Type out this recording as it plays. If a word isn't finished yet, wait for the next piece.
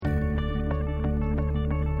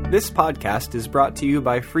This podcast is brought to you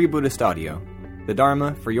by Free Buddhist Audio, the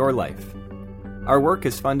Dharma for your life. Our work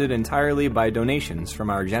is funded entirely by donations from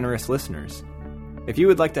our generous listeners. If you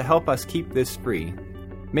would like to help us keep this free,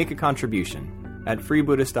 make a contribution at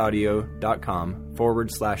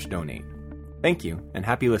freebuddhistaudio.com/donate. Thank you, and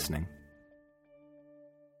happy listening.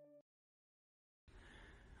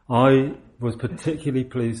 I was particularly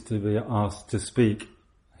pleased to be asked to speak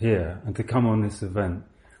here and to come on this event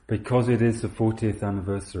because it is the 40th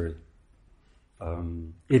anniversary.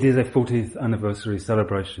 It is a 40th anniversary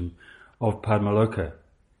celebration of Padmaloka.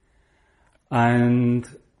 And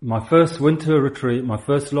my first winter retreat, my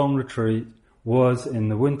first long retreat, was in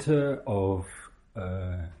the winter of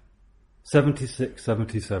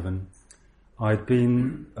 76-77. I'd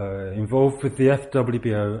been involved with the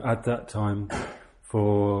FWBO at that time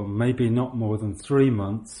for maybe not more than 3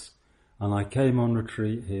 months, and I came on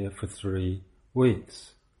retreat here for 3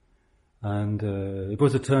 weeks. And it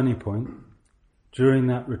was a turning point. During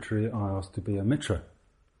that retreat, I asked to be a mitra,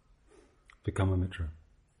 become a mitra.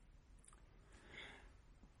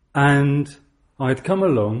 And I'd come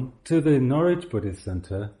along to the Norwich Buddhist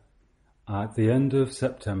Centre at the end of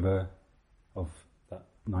September of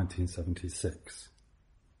 1976.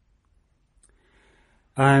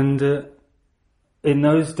 And in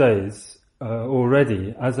those days,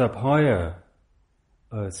 already, as Abhaya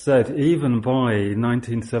said, even by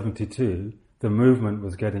 1972, the movement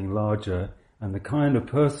was getting larger, and the kind of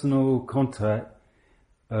personal contact,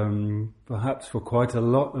 perhaps for quite a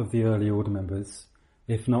lot of the early order members,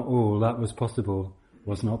 if not all, that was possible,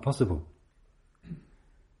 was not possible.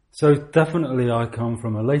 So definitely I come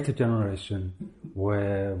from a later generation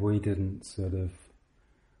where we didn't sort of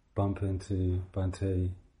bump into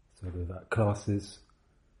Bhante sort of at classes.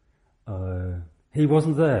 He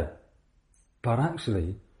wasn't there, but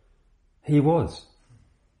actually he was.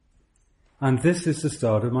 And this is the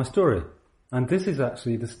start of my story. And this is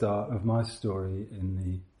actually the start of my story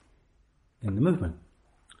in the movement.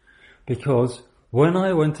 Because when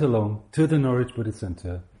I went along to the Norwich Buddhist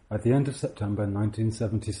Centre at the end of September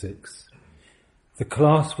 1976, the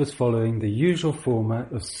class was following the usual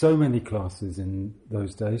format of so many classes in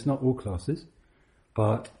those days, not all classes,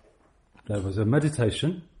 but there was a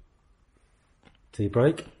meditation, tea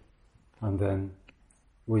break, and then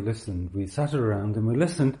we sat around and we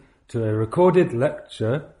listened to a recorded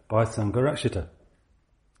lecture by Sangharakshita.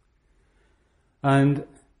 And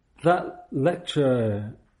that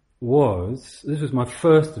lecture this was my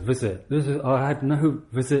first visit. I had no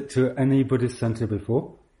visit to any Buddhist centre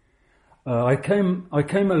before. I came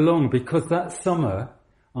along because that summer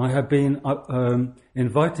I had been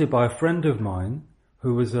invited by a friend of mine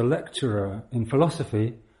who was a lecturer in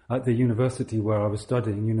philosophy at the university where I was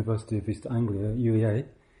studying, University of East Anglia, UEA.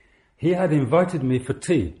 He had invited me for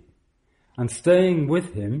tea, and staying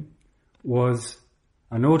with him was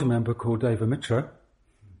an order member called Deva Mitra,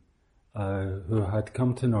 who had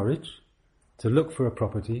come to Norwich to look for a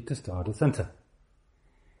property to start a centre.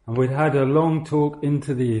 And we'd had a long talk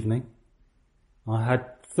into the evening. I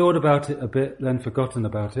had thought about it a bit, then forgotten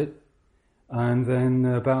about it. And then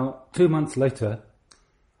about 2 months later,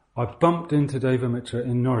 I bumped into Deva Mitra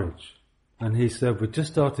in Norwich. And he said, "We've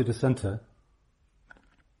just started a centre.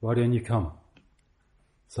 Why don't you come?"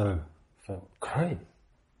 So I felt, great.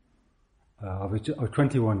 I was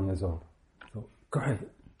 21 years old. I thought, great.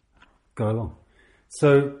 Go along.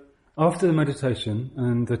 So after the meditation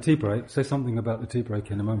and the tea break, say something about the tea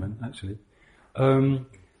break in a moment actually,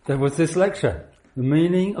 there was this lecture, The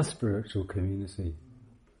Meaning of Spiritual Community.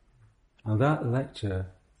 And that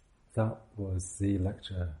lecture, that was the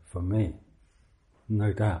lecture for me,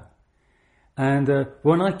 no doubt. And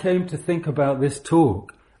when I came to think about this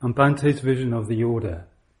talk and Bhante's vision of the order,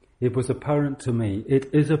 it was apparent to me, it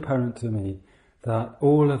is apparent to me, that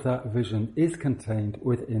all of that vision is contained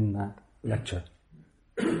within that lecture.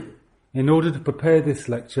 In order to prepare this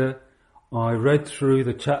lecture, I read through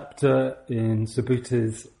the chapter in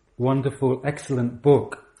Subhuti's wonderful, excellent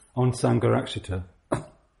book on Sangharakshita.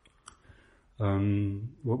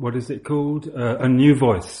 What is it called? A New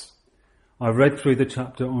Voice. I read through the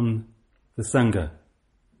chapter on the Sangha.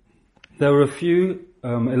 There were a few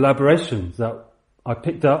elaborations that I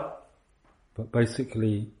picked up, but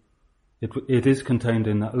basically it is contained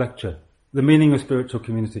in that lecture. The Meaning of Spiritual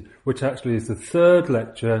Community, which actually is the third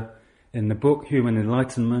lecture in the book Human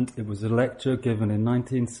Enlightenment. It was a lecture given in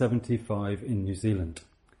 1975 in New Zealand.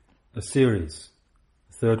 A series.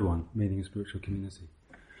 The third one, Meaning of Spiritual Community.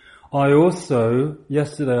 I also,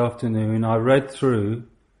 yesterday afternoon, I read through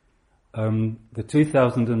the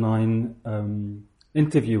 2009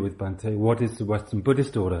 interview with Bhante, What is the Western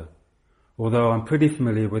Buddhist Order? Although I'm pretty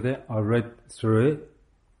familiar with it, I read through it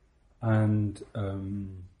And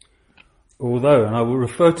although, and I will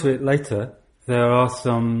refer to it later, there are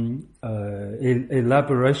some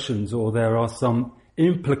elaborations or there are some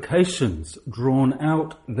implications drawn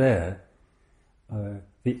out there,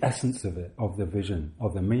 the essence of it, of the vision,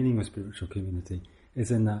 of the meaning of spiritual community,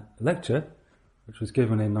 is in that lecture, which was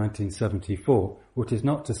given in 1974, which is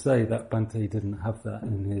not to say that Bhante didn't have that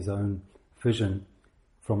in his own vision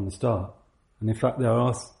from the start. And in fact, there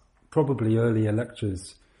are probably earlier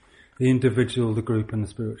lectures. The individual, the group, and the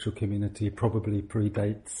spiritual community probably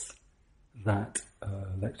predates that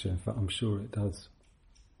lecture. In fact, I'm sure it does.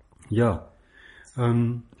 Yeah.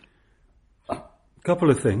 A couple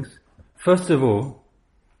of things. First of all,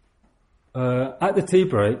 at the tea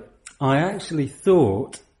break, I actually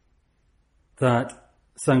thought that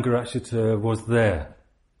Sangharakshita was there.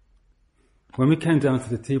 When we came down to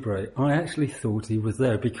the tea break, I actually thought he was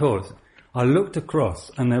there because I looked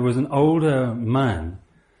across and there was an older man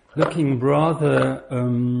looking rather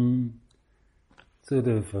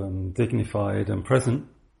dignified and present.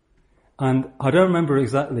 And I don't remember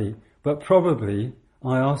exactly, but probably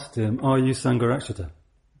I asked him, "Are you Sangharakshita?"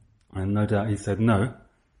 And no doubt he said no.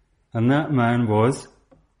 And that man was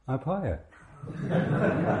Apaya.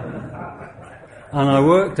 And I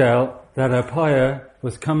worked out that Apaya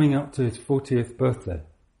was coming up to his 40th birthday.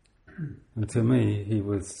 And to me, he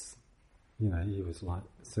was like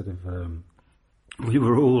we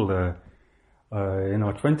were all in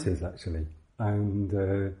our 20s actually. And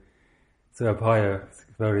so Apaya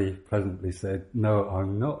very pleasantly said, "No,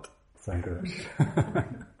 I'm not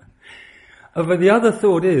Sangharakshita." But the other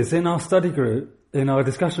thought is, in our study group, in our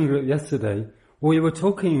discussion group yesterday, we were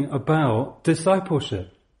talking about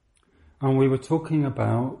discipleship. And we were talking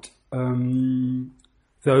about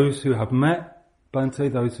those who have met Bhante,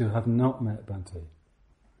 those who have not met Bhante.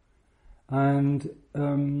 And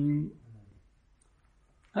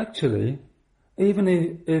actually, even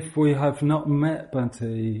if we have not met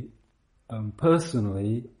Bhante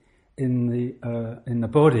personally in the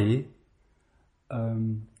body,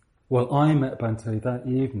 well, I met Bhante that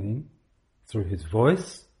evening through his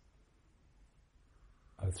voice,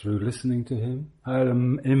 through listening to him, had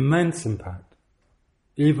an immense impact.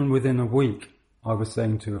 Even within a week, I was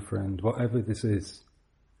saying to a friend, whatever this is,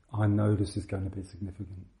 I know this is going to be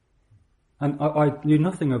significant. And I knew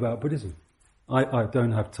nothing about Buddhism. I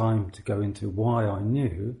don't have time to go into why I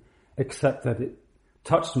knew, except that it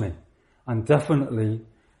touched me. And definitely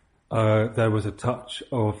there was a touch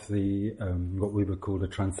of the what we would call the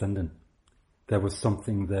transcendent. There was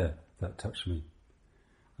something there that touched me.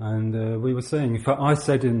 And we were saying, in fact, I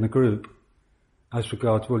said in the group, as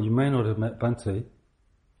regards, well, you may not have met Bhante.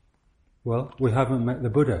 Well, we haven't met the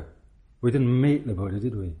Buddha. We didn't meet the Buddha,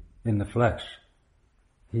 did we? In the flesh.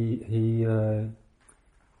 He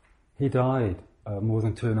died more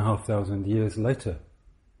than 2,500 years later.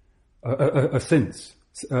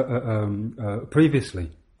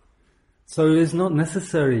 Previously. So it is not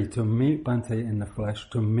necessary to meet Bhante in the flesh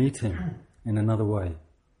to meet him in another way.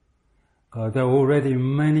 There are already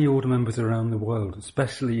many order members around the world,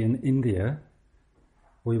 especially in India.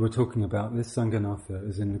 We were talking about this, Sanghanatha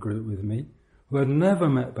is in the group with me, who had never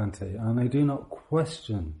met Bhante, and they do not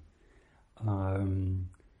question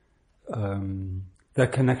their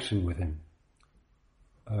connection with him,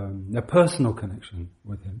 their personal connection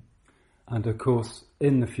with him. And of course,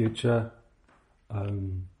 in the future,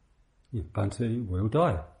 Bhante will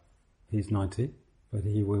die. He's 90, but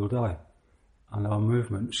he will die. And our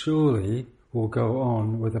movement surely will go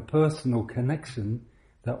on with a personal connection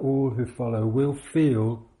that all who follow will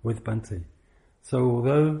feel with Bhante. So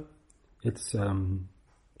although it's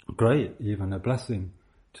great, even a blessing,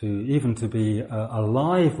 to be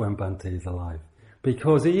alive when Bhante is alive,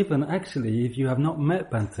 because even actually if you have not met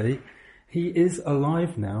Bhante, he is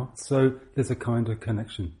alive now, so there's a kind of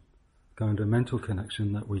connection, kind of mental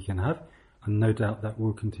connection that we can have, and no doubt that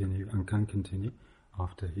will continue and can continue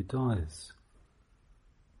after he dies.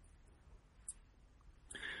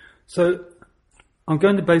 So, I'm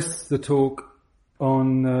going to base the talk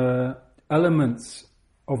on elements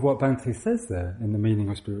of what Bhante says there in the meaning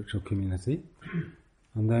of spiritual community,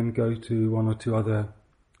 and then go to one or two other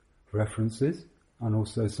references, and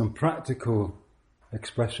also some practical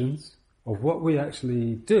expressions of what we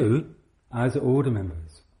actually do as order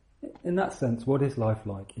members. In that sense, what is life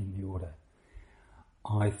like in the order?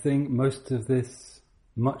 I think much of this,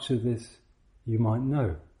 you might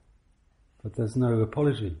know, but there's no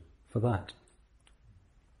apology for that.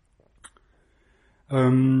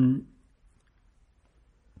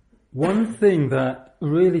 One thing that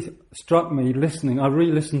really struck me listening, I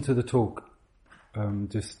re-listened to the talk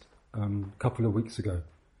just a couple of weeks ago,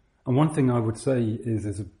 and one thing I would say is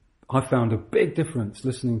I found a big difference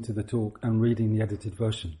listening to the talk and reading the edited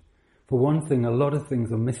version. For one thing, a lot of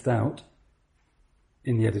things are missed out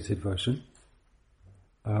in the edited version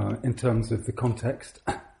in terms of the context.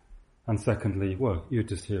 And secondly, well, you're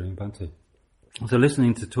just hearing Bhante. So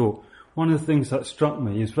listening to talk, one of the things that struck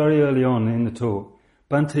me is very early on in the talk,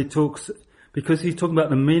 Bhante talks, because he's talking about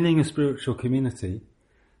the meaning of spiritual community,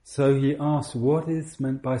 so he asks what is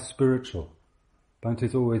meant by spiritual.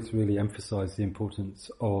 Bhante's always really emphasised the importance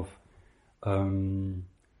of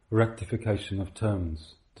rectification of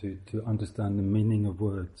terms, to understand the meaning of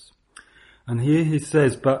words. And here he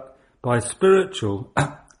says, but by spiritual,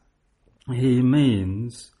 he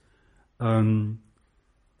means that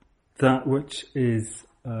which is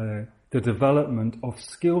the development of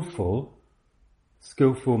skillful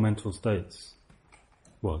mental states.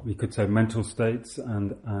 Well, we could say mental states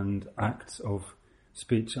and acts of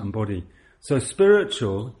speech and body. So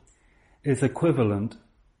spiritual is equivalent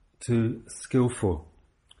to skillful.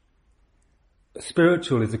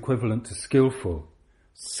 Spiritual is equivalent to skillful.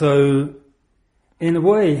 So, in a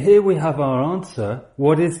way, here we have our answer.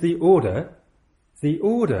 What is the order? The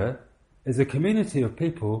order is a community of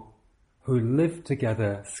people who live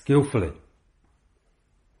together skillfully.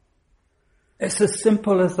 It's as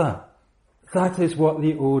simple as that. That is what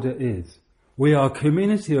the order is. We are a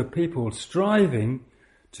community of people striving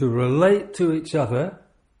to relate to each other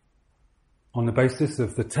on the basis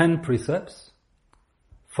of the 10 precepts.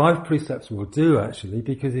 5 precepts will do, actually,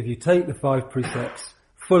 because if you take the 5 precepts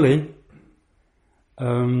fully,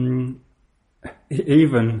 even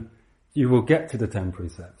you will get to the 10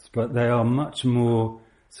 precepts, but they are much more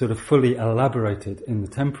sort of fully elaborated in the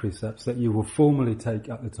 10 precepts that you will formally take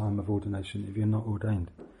at the time of ordination if you're not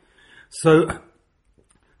ordained. So,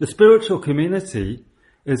 the spiritual community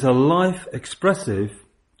is a life expressive,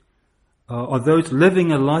 are those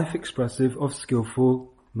living a life expressive of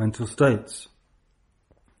skillful mental states.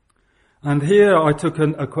 And here I took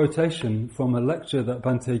a quotation from a lecture that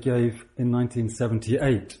Bhante gave in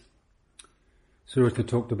 1978. Surita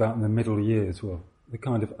talked about in the middle years, well, the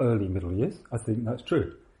kind of early middle years. I think that's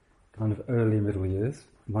true. Kind of early middle years,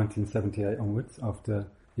 1978 onwards, after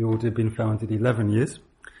the order had been founded 11 years.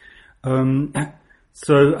 This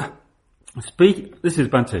is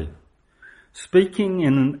Bhante. Speaking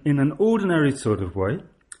in an ordinary sort of way,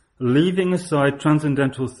 leaving aside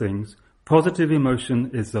transcendental things, positive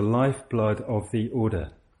emotion is the lifeblood of the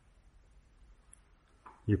order.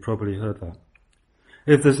 You probably heard that.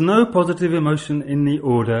 If there's no positive emotion in the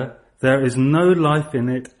order, there is no life in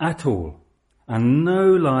it at all, and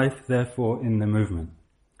no life, therefore, in the movement.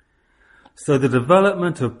 So the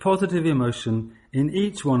development of positive emotion in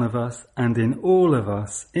each one of us and in all of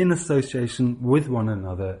us in association with one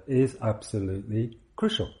another is absolutely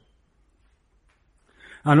crucial.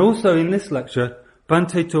 And also in this lecture,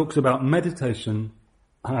 Bhante talks about meditation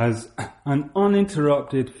as an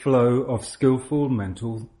uninterrupted flow of skillful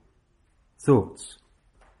mental thoughts.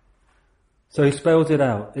 So he spells it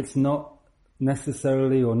out. It's not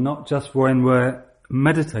necessarily or not just when we're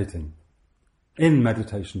meditating, in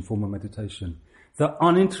meditation, formal meditation. The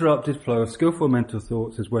uninterrupted flow of skillful mental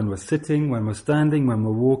thoughts is when we're sitting, when we're standing, when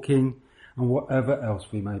we're walking, and whatever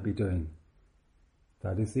else we may be doing.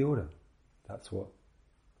 That is the order. That's what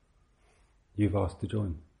you've asked to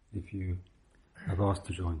join, if you have asked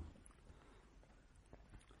to join.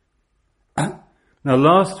 Now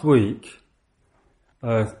last week,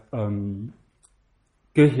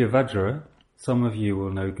 Guhyavajra, some of you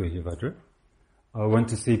will know Guhyavajra, went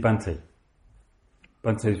to see Bhante.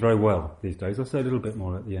 Bhante is very well these days. I'll say a little bit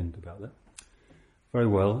more at the end about that. Very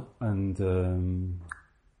well, and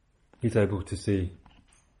he's able to see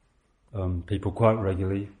people quite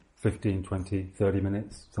regularly, 15, 20, 30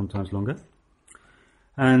 minutes, sometimes longer.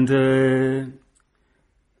 And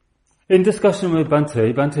in discussion with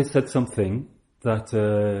Bhante said something that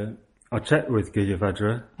I checked with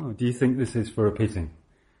Guhyavajra. Oh, do you think this is for repeating?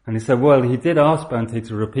 And he said, well, he did ask Bhante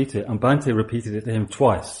to repeat it, and Bhante repeated it to him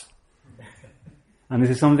twice. And this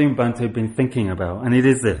is something Bhante had been thinking about, and it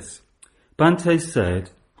is this. Bhante said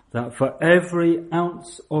that for every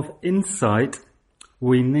ounce of insight,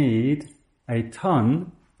 we need a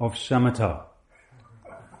ton of shamatha.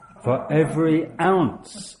 For every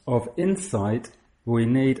ounce of insight, we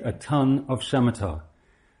need a ton of shamatha.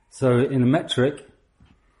 So in a metric,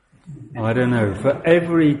 I don't know, for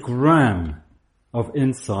every gram of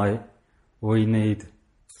insight, we need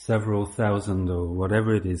several thousand or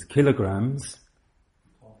whatever it is, kilograms.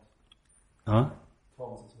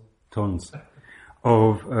 Tons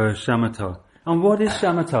of shamatha. And what is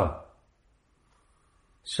shamatha?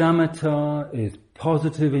 Shamatha is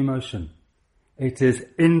positive emotion. It is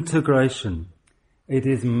integration. It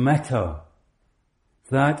is metta.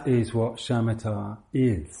 That is what shamatha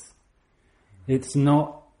is. It's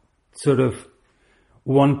not sort of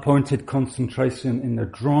one-pointed concentration in the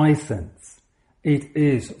dry sense. It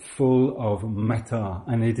is full of metta,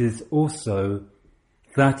 and it is also,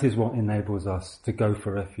 that is what enables us to go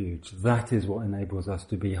for refuge. That is what enables us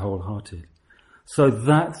to be wholehearted. So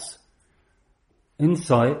that's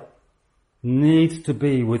insight needs to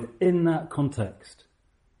be within that context.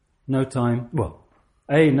 No time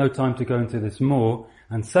to go into this more,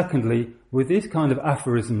 and secondly, with these kind of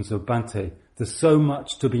aphorisms of Bhante, there's so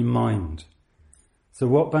much to be mined. So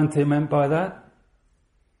what Bhante meant by that?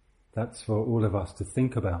 That's for all of us to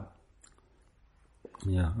think about.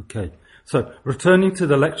 Yeah, okay. So, returning to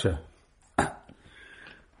the lecture.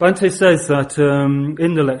 Bhante says that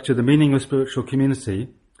in the lecture, The Meaning of Spiritual Community,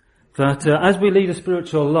 that as we lead a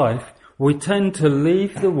spiritual life, we tend to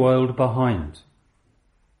leave the world behind.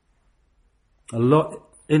 A lot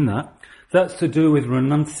in that. That's to do with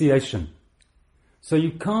renunciation. So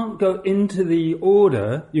you can't go into the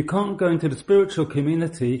order, you can't go into the spiritual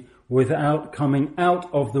community without coming out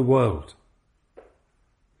of the world.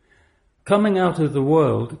 Coming out of the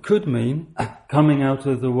world could mean coming out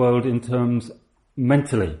of the world in terms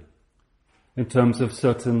mentally, in terms of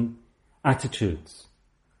certain attitudes.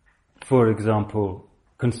 For example,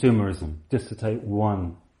 consumerism, just to take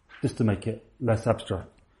one, just to make it less abstract.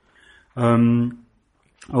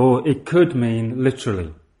 Or it could mean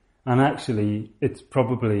literally. And actually, it's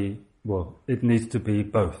probably, it needs to be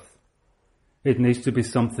both. It needs to be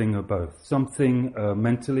something of both. Something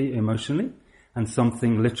mentally, emotionally, and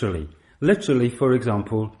something literally. Literally, for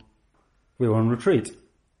example, we were on retreat.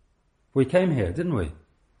 We came here, didn't we?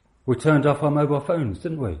 We turned off our mobile phones,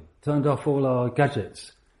 didn't we? Turned off all our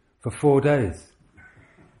gadgets for 4 days.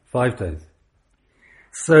 5 days.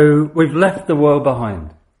 So we've left the world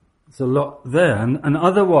behind. There's a lot there. And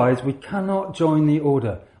otherwise, we cannot join the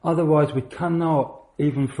order. Otherwise, we cannot,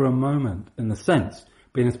 even for a moment, in a sense,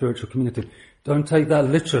 be in a spiritual community. Don't take that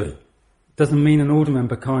literally. Doesn't mean an order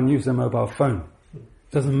member can't use their mobile phone.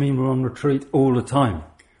 Doesn't mean we're on retreat all the time.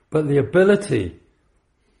 But the ability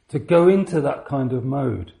to go into that kind of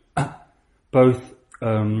mode, both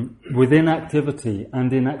within activity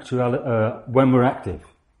and in actuality, when we're active,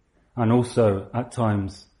 and also at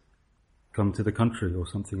times come to the country or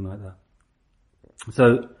something like that.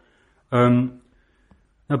 So,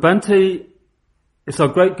 now Bhante, it's our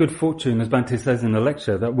great good fortune, as Bhante says in the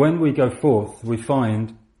lecture, that when we go forth, we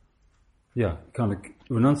find, kind of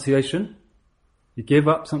renunciation. You give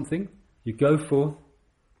up something, you go forth.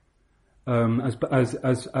 As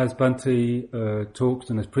Bhante talks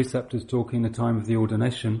and as preceptors talk in the time of the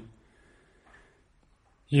ordination,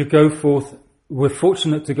 you go forth. We're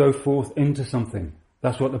fortunate to go forth into something.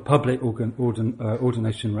 That's what the public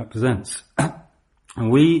ordination represents. And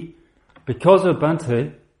we, because of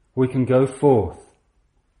Bhante, we can go forth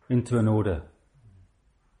into an order.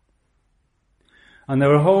 And there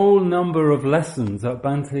are a whole number of lessons that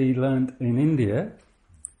Bhante learnt in India,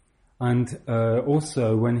 and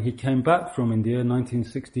also when he came back from India,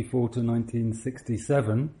 1964 to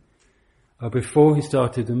 1967, before he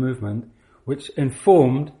started the movement, which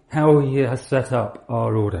informed how he has set up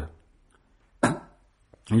our order.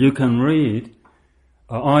 You can read,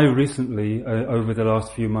 I recently, over the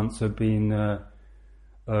last few months, have been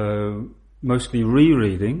mostly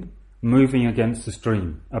rereading Moving Against the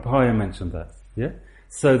Stream. Abhaya mentioned that, yeah?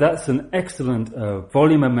 So that's an excellent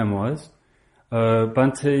volume of memoirs.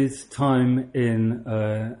 Bhante's time in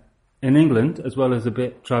England, as well as a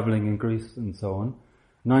bit travelling in Greece and so on,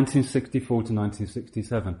 1964 to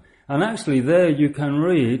 1967. And actually there you can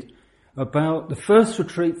read about the first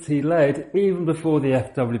retreats he led even before the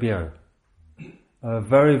FWBO.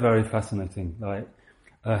 Very, very fascinating, like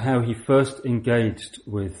how he first engaged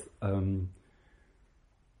with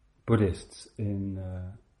Buddhists in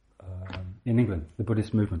England, the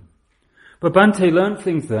Buddhist movement. But Bhante learnt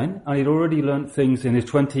things then, and he'd already learnt things in his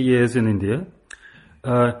 20 years in India.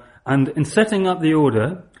 And in setting up the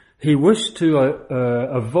order, he wished to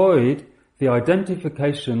avoid the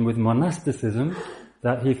identification with monasticism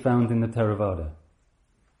that he found in the Theravada.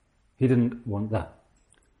 He didn't want that.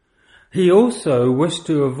 He also wished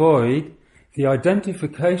to avoid the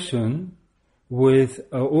identification with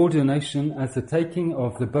ordination as the taking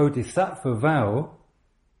of the Bodhisattva vow,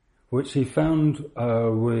 which he found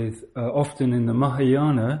often in the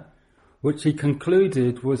Mahayana, which he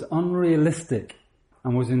concluded was unrealistic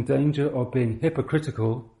and was in danger of being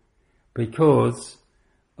hypocritical, because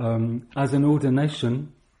as an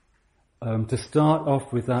ordination, to start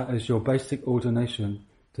off with that as your basic ordination,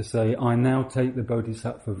 to say, I now take the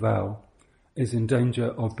Bodhisattva vow, is in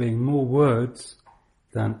danger of being more words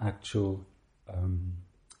than actual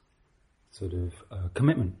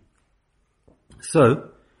commitment. So,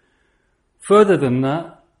 further than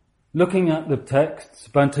that, looking at the texts,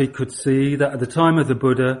 Bhante could see that at the time of the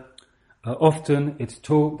Buddha, often it's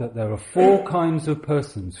taught that there are four kinds of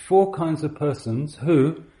persons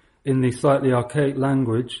who, in the slightly archaic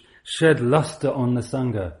language, shed luster on the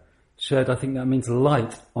Sangha. Shed, I think that means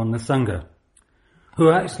light on the Sangha.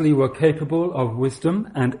 Who actually were capable of wisdom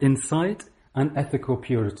and insight and ethical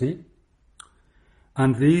purity.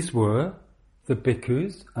 And these were the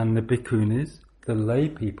bhikkhus and the bhikkhunis, the lay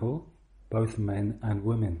people, both men and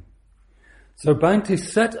women. So Bhante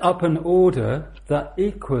set up an order that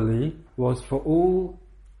equally was for all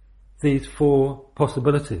these four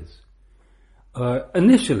possibilities.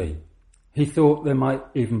 Initially, he thought there might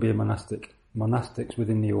even be a monastics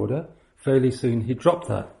within the order. Fairly soon he dropped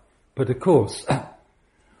that. But of course,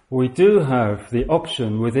 we do have the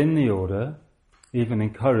option within the order, even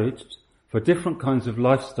encouraged, for different kinds of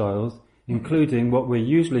lifestyles, including what we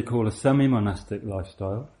usually call a semi-monastic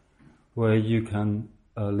lifestyle, where you can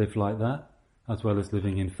live like that, as well as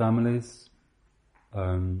living in families,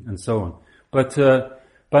 and so on. But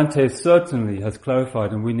Bhante certainly has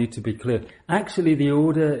clarified, and we need to be clear, actually the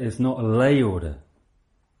order is not a lay order.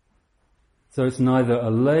 So it's neither a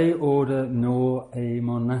lay order nor a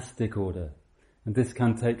monastic order. And this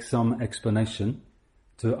can take some explanation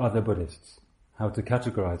to other Buddhists, how to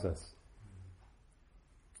categorize us.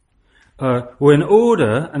 We're in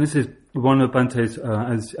order, and this is one of Bhante's,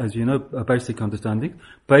 as you know, a basic understanding,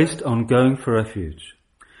 based on going for refuge.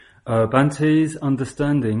 Bhante's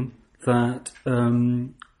understanding that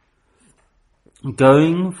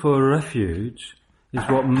going for refuge is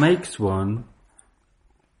what makes one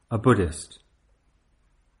a Buddhist.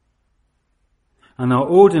 And our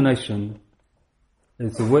ordination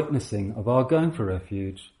is the witnessing of our going for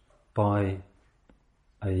refuge by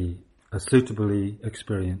a suitably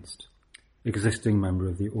experienced existing member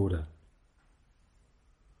of the order.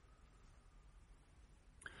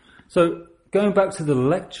 So, going back to the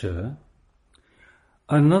lecture,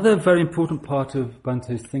 another very important part of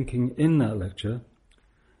Bhante's thinking in that lecture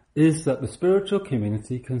is that the spiritual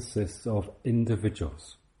community consists of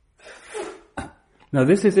individuals. Now,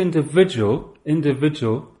 this is individual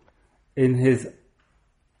in his,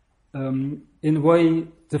 in a way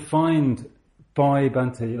defined by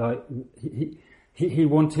Bhante, like he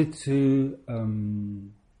wanted to,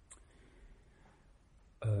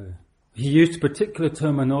 he used particular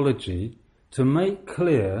terminology to make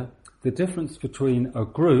clear the difference between a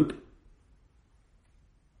group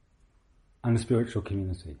and a spiritual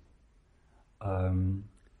community.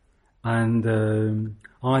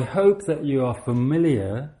 I hope that you are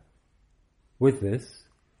familiar with this,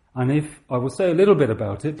 and if I will say a little bit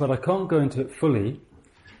about it, but I can't go into it fully.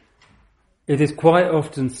 It is quite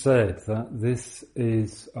often said that this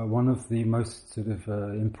is one of the most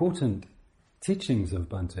important teachings of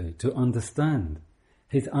Bhante, to understand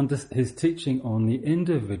his teaching on the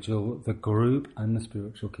individual, the group, and the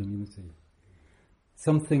spiritual community.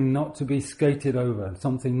 Something not to be skated over,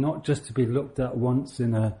 something not just to be looked at once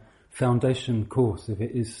in a foundation course, if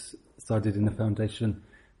it is studied in a foundation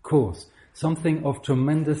course. Something of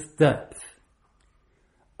tremendous depth,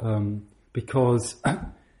 because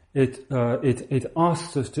it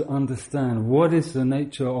asks us to understand what is the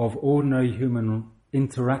nature of ordinary human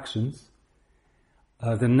interactions,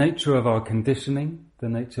 the nature of our conditioning, the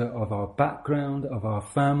nature of our background, of our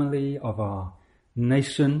family, of our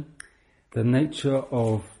nation, the nature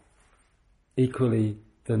of, equally,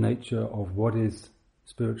 the nature of what is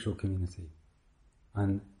spiritual community.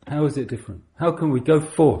 And how is it different? How can we go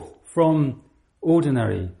forth from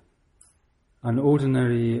ordinary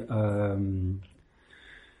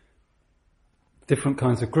different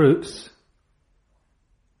kinds of groups,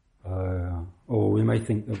 or we may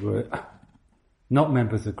think that we're not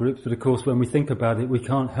members of groups, but of course when we think about it, we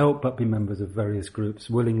can't help but be members of various groups,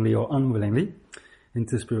 willingly or unwillingly,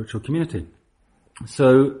 into spiritual community.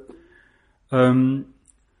 So,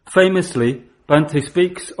 famously, Bhante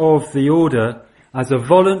speaks of the order as a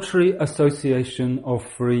voluntary association of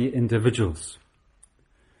free individuals.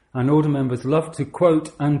 And order members love to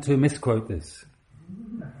quote and to misquote this.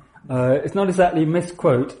 It's not exactly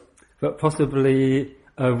misquote, but possibly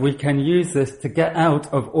we can use this to get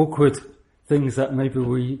out of awkward things that maybe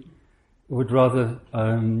we would rather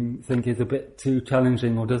think is a bit too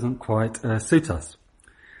challenging or doesn't quite suit us.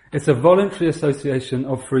 It's a voluntary association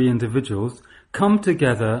of free individuals come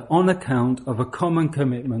together on account of a common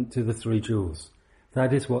commitment to the three jewels.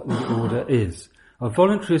 That is what the order is. A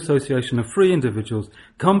voluntary association of free individuals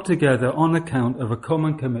come together on account of a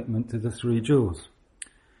common commitment to the three jewels.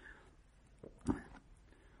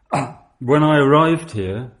 when I arrived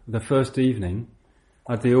here the first evening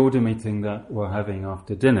at the order meeting that we're having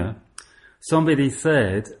after dinner, somebody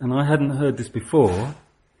said, and I hadn't heard this before,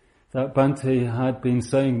 that Bhante had been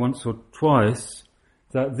saying once or twice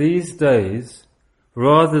that these days,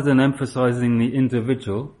 rather than emphasizing the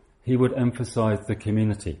individual, he would emphasize the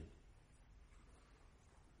community.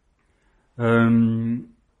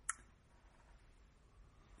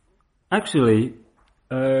 Actually,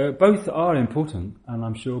 both are important, and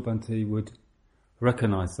I'm sure Bhante would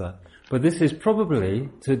recognize that. But this is probably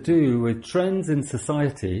to do with trends in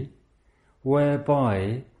society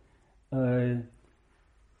whereby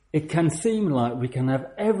it can seem like we can have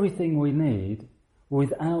everything we need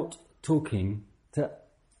without talking to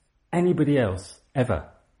anybody else ever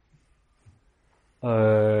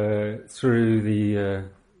through the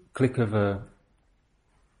click of a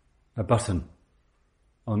button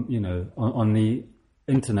on the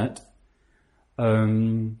internet.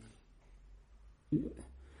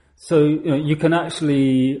 So you can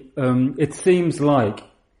actually, it seems like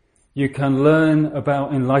you can learn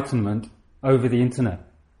about enlightenment over the internet.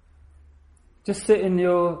 Just sit in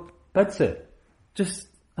your bedsit.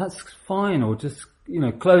 That's fine, or just,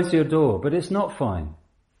 close your door. But it's not fine.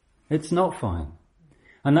 It's not fine.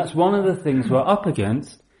 And that's one of the things we're up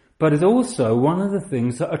against, but it's also one of the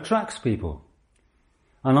things that attracts people.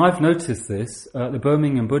 And I've noticed this at the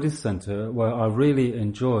Birmingham Buddhist Centre, where I really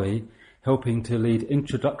enjoy helping to lead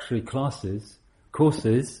introductory courses,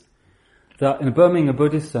 that in the Birmingham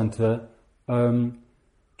Buddhist Centre,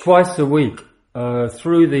 twice a week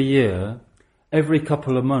through the year, every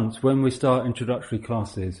couple of months when we start introductory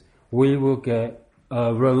classes, we will get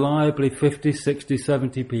reliably 50, 60,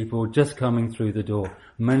 70 people just coming through the door,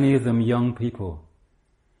 many of them young people.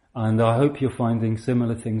 And I hope you're finding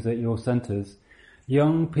similar things at your centres.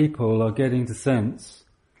 Young people are getting the sense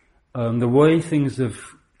the way things have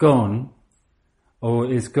gone or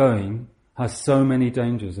is going has so many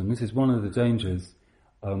dangers, and this is one of the dangers,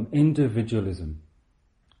 individualism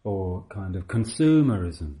or kind of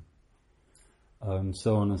consumerism,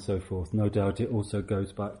 so on and so forth. No doubt it also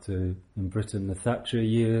goes back to, in Britain, the Thatcher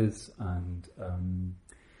years and,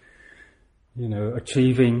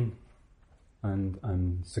 achieving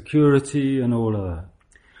and security and all of that.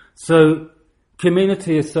 So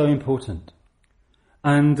community is so important.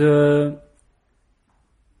 And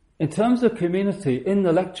in terms of community, in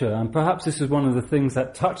the lecture, and perhaps this is one of the things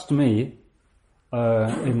that touched me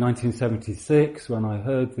in 1976 when I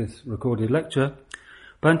heard this recorded lecture,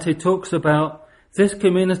 Bhante talks about this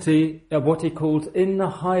community, what he calls in the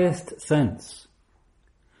highest sense.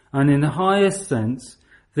 And in the highest sense,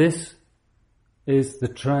 this is the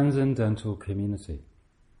transcendental community.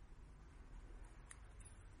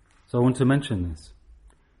 So I want to mention this.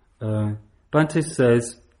 Bhante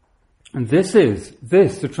says, and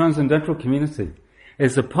the transcendental community,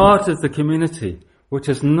 is a part of the community which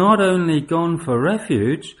has not only gone for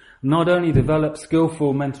refuge, not only developed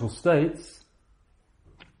skillful mental states,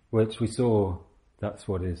 which we saw, that's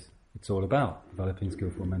what it's all about, developing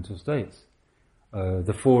skillful mental states.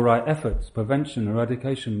 The four right efforts: prevention,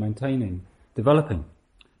 eradication, maintaining, developing,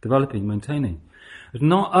 maintaining.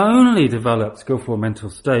 Not only develop skillful mental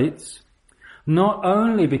states, not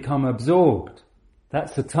only become absorbed,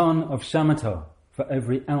 that's a ton of shamatha for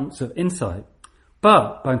every ounce of insight,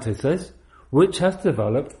 but, Bhante says, which has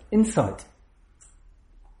developed insight,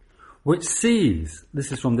 which sees,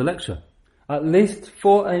 this is from the lecture, at least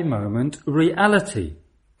for a moment, reality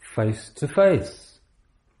face to face.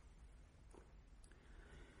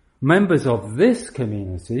 Members of this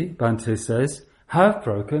community, Bhante says, have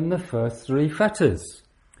broken the first three fetters,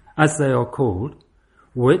 as they are called,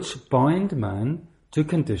 which bind man to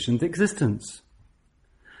conditioned existence.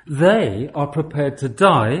 They are prepared to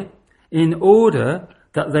die in order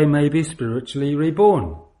that they may be spiritually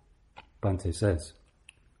reborn, Bhante says.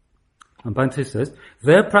 And Bhante says,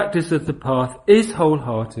 their practice of the path is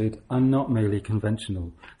wholehearted and not merely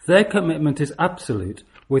conventional. Their commitment is absolute,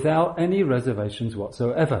 without any reservations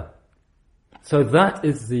whatsoever. So that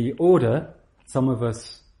is the order some of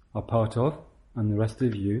us are part of, and the rest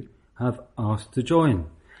of you have asked to join.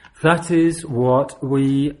 That is what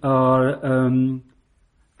we are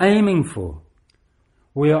aiming for.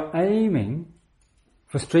 We are aiming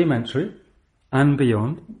for stream entry and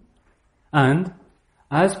beyond, and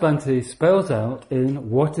as Bhante spells out in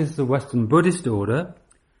What is the Western Buddhist Order,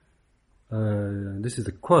 this is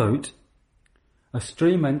a quote, a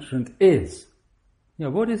stream entrant is.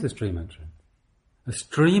 What is a stream entrant? A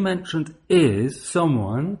stream entrant is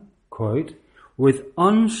someone, quote, with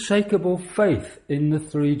unshakable faith in the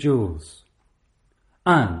three jewels,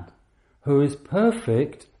 and who is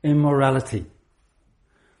perfect in morality.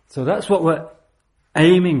 So that's what we're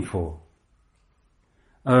aiming for.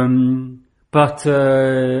 But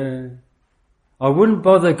I wouldn't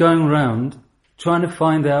bother going around trying to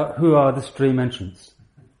find out who are the stream entrants.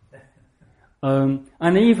 And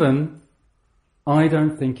even, I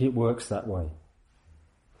don't think it works that way.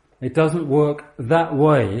 It doesn't work that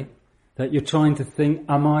way, that you're trying to think,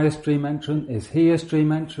 am I a stream entrant? Is he a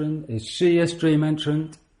stream entrant? Is she a stream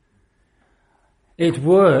entrant? It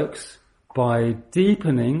works by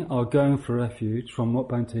deepening our going for refuge from what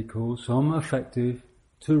Bhante calls from affective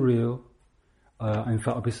to real. In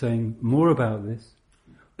fact, I'll be saying more about this.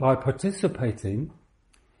 By participating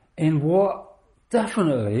in what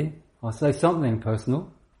definitely, I'll say something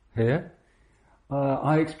personal here,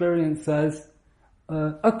 I experience as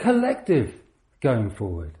a collective going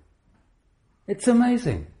forward. It's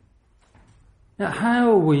amazing. Now,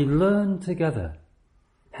 how we learn together,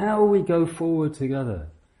 how we go forward together,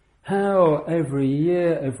 how every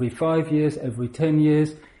year, every 5 years, every 10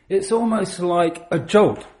 years, it's almost like a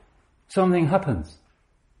jolt. Something happens.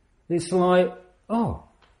 It's like, oh,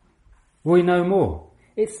 we know more.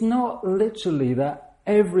 It's not literally that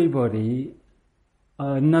everybody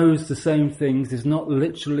knows the same things. It's not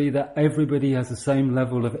literally that everybody has the same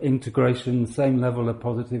level of integration, same level of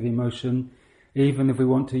positive emotion, even if we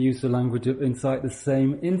want to use the language of insight, the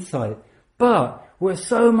same insight. But we're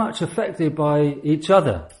so much affected by each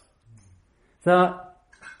other that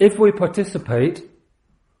if we participate,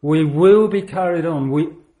 we will be carried on. We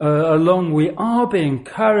are being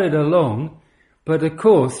carried along, but of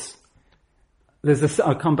course,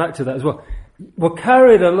 I'll come back to that as well. We're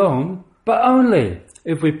carried along, but only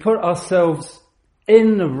if we put ourselves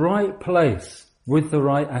in the right place with the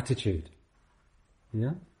right attitude.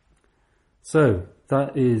 Yeah? So,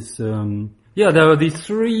 that is, there are these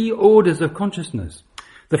three orders of consciousness.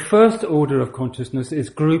 The first order of consciousness is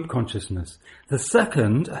group consciousness. The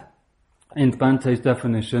second, in Bhante's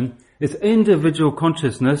definition, is individual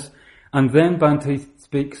consciousness, and then Bhante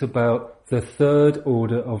speaks about the third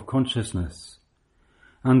order of consciousness.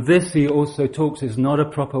 And this, he also talks, is not a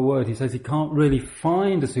proper word. He says he can't really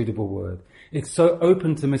find a suitable word. It's so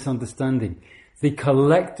open to misunderstanding. The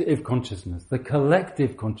collective consciousness.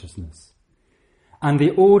 And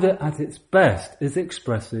the order at its best is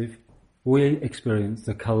expressive. We experience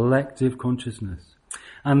the collective consciousness.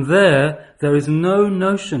 And there is no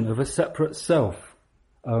notion of a separate self,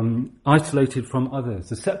 isolated from others.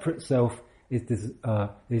 The separate self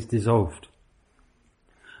is dissolved.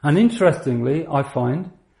 And interestingly, I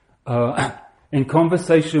find, in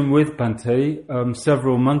conversation with Bhante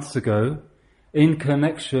several months ago, in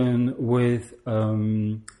connection with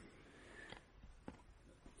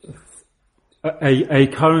a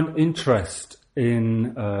current interest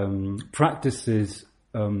in practices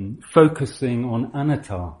focusing on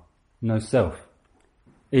anatta, no self,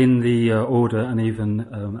 in the order and even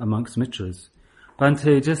amongst mitras.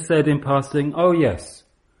 Bhante just said in passing, oh yes,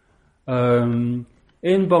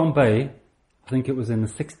 in Bombay, I think it was in the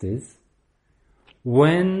 60s,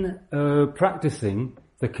 when practicing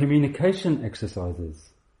the communication exercises,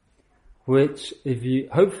 which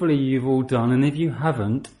hopefully you've all done, and if you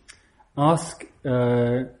haven't, ask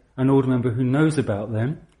an order member who knows about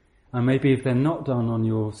them, and maybe if they're not done on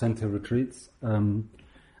your centre retreats,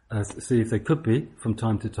 see if they could be from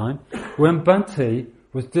time to time. When Bhante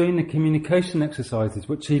was doing the communication exercises,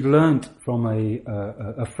 which he learnt from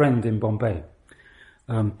a friend in Bombay,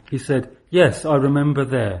 he said, yes, I remember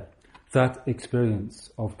that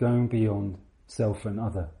experience of going beyond self and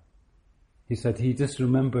other. He said he just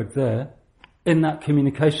remembered there, in that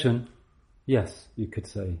communication, yes, you could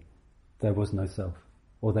say, there was no self,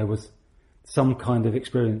 or there was some kind of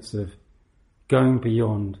experience of going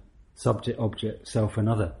beyond subject, object, self and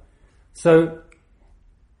other. So,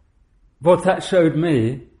 what that showed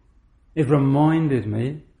me, it reminded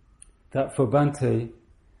me that for Bhante,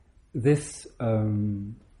 this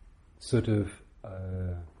sort of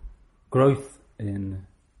growth in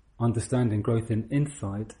understanding, growth in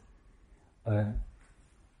insight,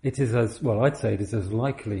 it is as, well, I'd say it is as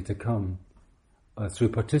likely to come through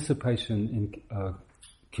participation in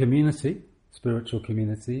community, spiritual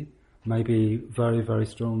community, maybe very, very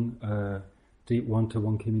strong, deep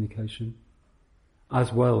one-to-one communication,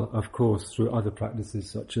 as well, of course, through other practices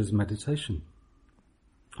such as meditation.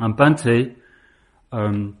 And Bhante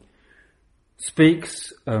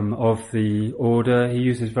speaks of the order. He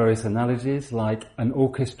uses various analogies, like an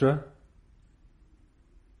orchestra,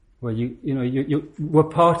 where we're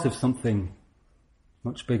part of something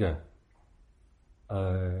much bigger.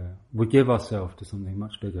 We give ourselves to something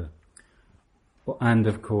much bigger. And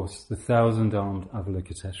of course, the 1,000-armed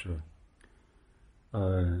Avalokiteshvara,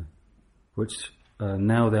 which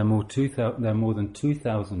now there are more than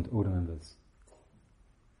 2,000 order members.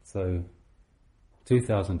 So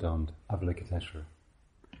 2,000 armed Avalokiteshvara.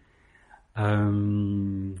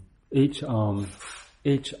 Each arm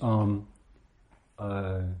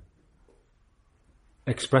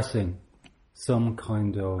expressing some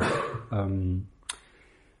kind of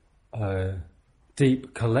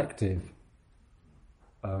deep collective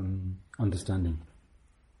understanding.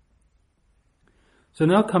 So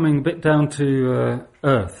now coming a bit down to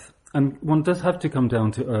earth, and one does have to come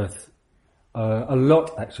down to earth a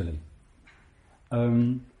lot actually.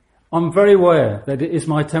 I'm very aware that it is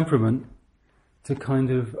my temperament to kind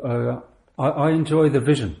of, I enjoy the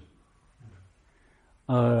vision.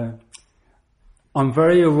 I'm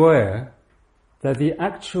very aware that the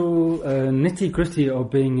actual nitty-gritty of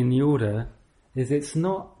being in the order is it's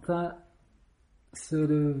not that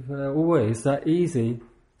sort of always that easy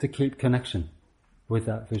to keep connection with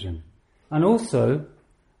that vision. And also,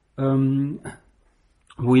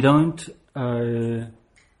 we don't,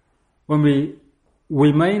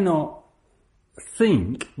 we may not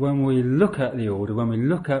think when we look at the order, when we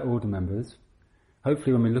look at order members,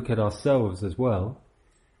 hopefully when we look at ourselves as well,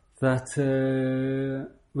 that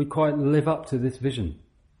we quite live up to this vision.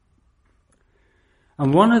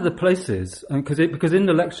 And one of the places, because in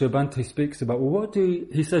the lecture Bhante speaks about, what do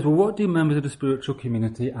members of the spiritual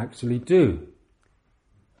community actually do?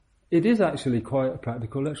 It is actually quite a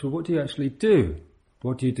practical lecture. What do you actually do?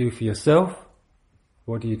 What do you do for yourself?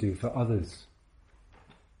 What do you do for others?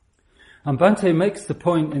 And Bhante makes the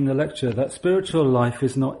point in the lecture that spiritual life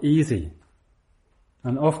is not easy.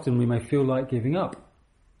 And often we may feel like giving up.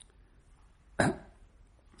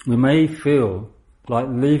 We may feel like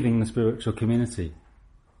leaving the spiritual community.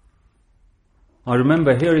 I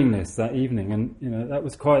remember hearing this that evening, and that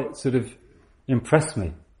was quite sort of impressed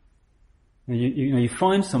me. You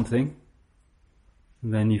find something,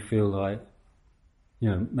 and then you feel like,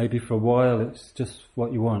 maybe for a while it's just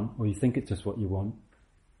what you want, or you think it's just what you want.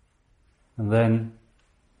 And then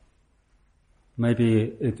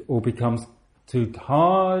maybe it all becomes too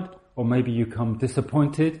hard, or maybe you become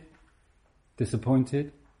disappointed,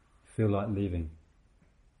 feel like leaving.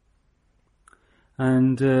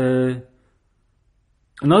 And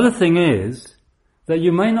another thing is that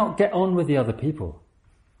you may not get on with the other people.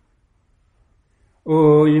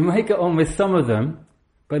 Or you may get on with some of them,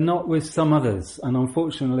 but not with some others. And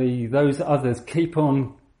unfortunately, those others keep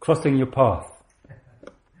on crossing your path.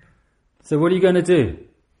 So what are you going to do?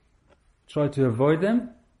 Try to avoid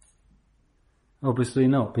them? Obviously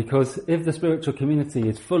not, because if the spiritual community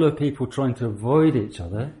is full of people trying to avoid each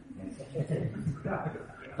other,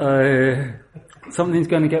 something's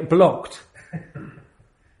going to get blocked.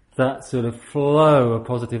 That sort of flow of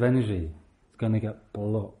positive energy is going to get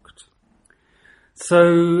blocked.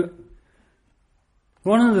 So,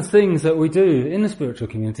 one of the things that we do in the spiritual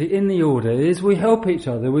community, in the order, is we help each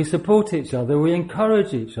other, we support each other, we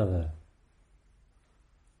encourage each other.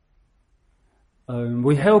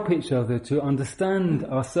 We help each other to understand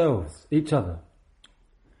ourselves, each other.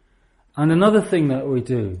 And another thing that we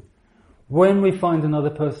do, when we find another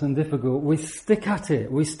person difficult, we stick at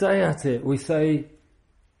it, we stay at it, we say,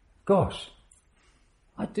 gosh,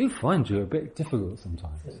 I do find you a bit difficult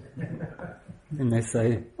sometimes. And they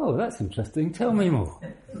say, oh, that's interesting, tell me more.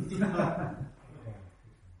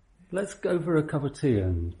 Let's go for a cup of tea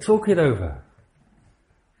and talk it over.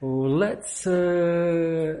 Or let's,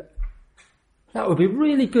 that would be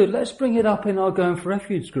really good, let's bring it up in our Going for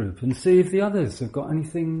Refuge group and see if the others have got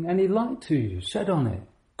any light to shed on it.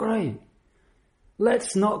 Great.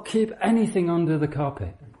 Let's not keep anything under the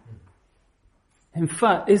carpet. In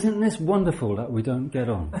fact, isn't this wonderful that we don't get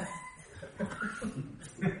on?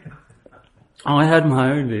 I had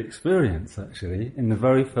my own experience, actually, in the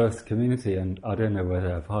very first community, and I don't know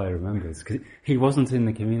whether Abhaya remembers, because he wasn't in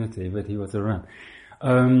the community, but he was around.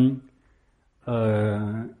 I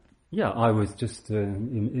was just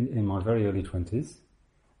in my very early 20s,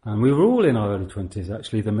 and we were all in our early 20s,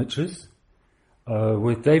 actually, the Mitras,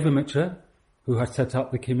 with Deva Mitra, who had set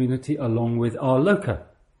up the community along with Arloka.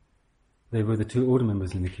 They were the two order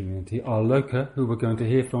members in the community. Arloka, who we're going to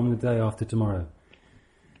hear from the day after tomorrow.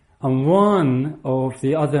 And one of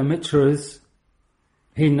the other Mitras,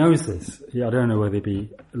 he knows this. I don't know whether he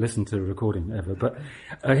listened to the recording ever, but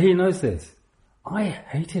he knows this. I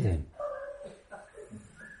hated him.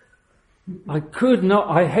 I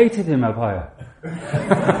hated him, Abhaya.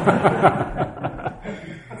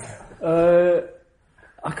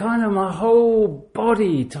 My whole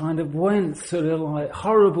body kind of went sort of like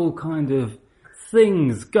horrible kind of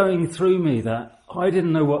things going through me that I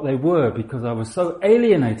didn't know what they were because I was so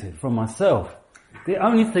alienated from myself. the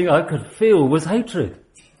only thing I could feel was hatred.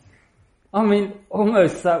 I mean,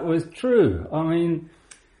 almost that was true. I mean,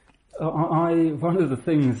 one of the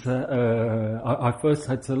things that I first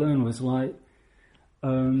had to learn was like,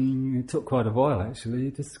 it took quite a while actually,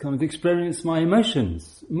 just kind of experience my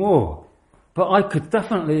emotions more. But I could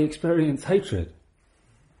definitely experience hatred.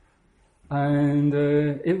 And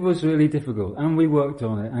it was really difficult. And we worked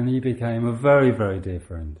on it, and he became a very, very dear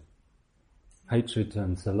friend. Hatred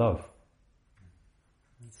turns to love.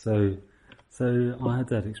 So I had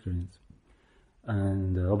that experience.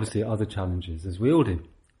 And obviously other challenges, as we all do.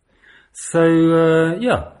 So,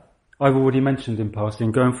 I've already mentioned in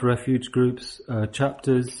passing, going for refuge groups,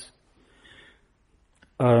 chapters.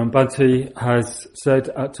 Bhante has said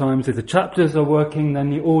at times, if the chapters are working, then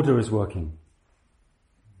the order is working.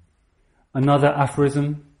 Another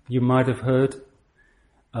aphorism you might have heard,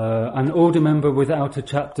 an order member without a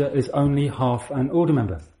chapter is only half an order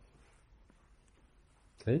member.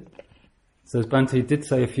 Okay? So as Bhante did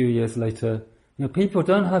say a few years later, people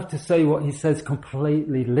don't have to say what he says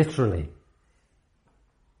completely literally.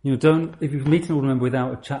 If you meet an order member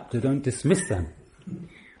without a chapter, don't dismiss them.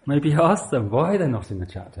 Maybe ask them why they're not in the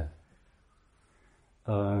chapter.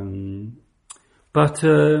 I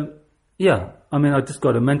just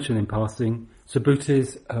got to mention in passing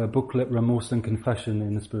Subhuti's booklet, Remorse and Confession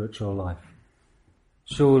in the Spiritual Life.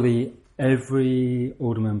 Surely every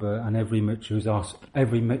order member and every mitra who's asked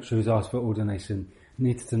for ordination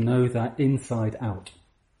needs to know that inside out.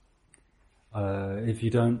 If you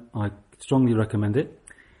don't, I strongly recommend it.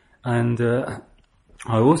 And I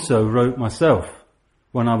also wrote myself,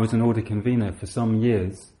 when I was an order convener for some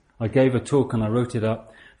years, I gave a talk and I wrote it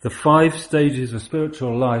up, the 5 stages of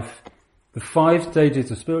spiritual life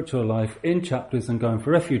in chapters and going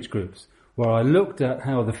for refuge groups, where I looked at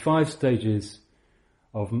how the 5 stages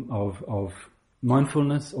of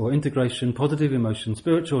mindfulness or integration, positive emotion,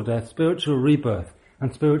 spiritual death, spiritual rebirth,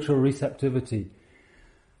 and spiritual receptivity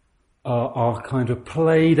are kind of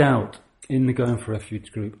played out in the going for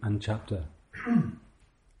refuge group and chapter.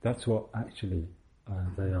 That's what actually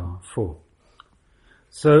they are for.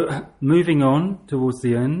 So, moving on towards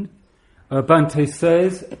the end, Bhante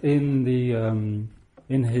says in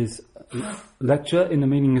his lecture, In the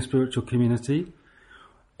Meaning of Spiritual Community,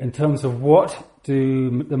 in terms of what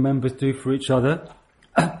do the members do for each other,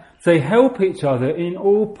 they help each other in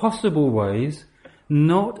all possible ways,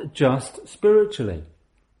 not just spiritually.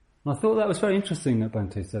 And I thought that was very interesting that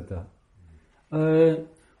Bhante said that.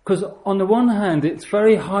 Because on the one hand, it's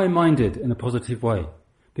very high-minded in a positive way.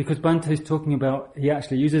 Because Bhante is talking about, he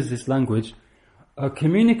actually uses this language,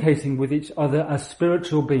 communicating with each other as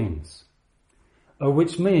spiritual beings.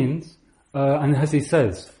 Which means, and as he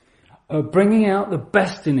says, bringing out the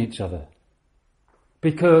best in each other.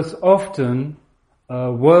 Because often,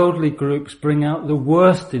 worldly groups bring out the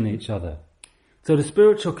worst in each other. So the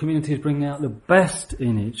spiritual community is bringing out the best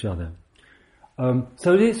in each other.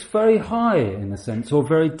 So it's very high in a sense, or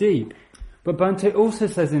very deep. But Bhante also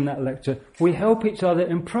says in that lecture, we help each other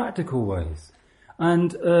in practical ways.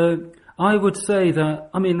 And I would say that,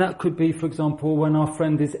 that could be, for example, when our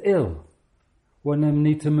friend is ill, when they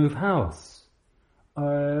need to move house,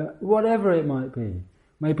 whatever it might be.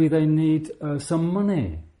 Maybe they need some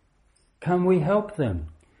money. Can we help them?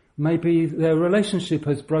 Maybe their relationship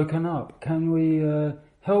has broken up. Can we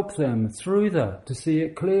help them through that to see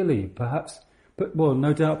it clearly? Perhaps,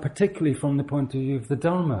 no doubt, particularly from the point of view of the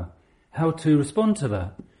Dharma, how to respond to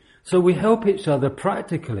that. So we help each other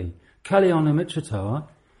practically. Kalyana Mitrata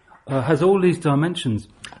has all these dimensions,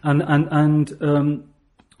 and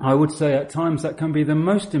I would say at times that can be the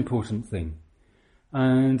most important thing.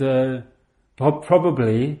 And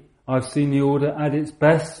probably I've seen the order at its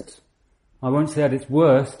best. I won't say at its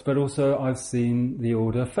worst, but also I've seen the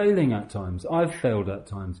order failing at times. I've failed at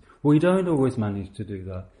times. We don't always manage to do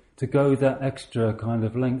that, to go that extra kind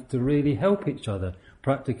of length to really help each other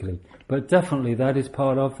practically. But definitely that is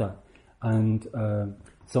part of that. And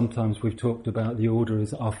sometimes we've talked about the order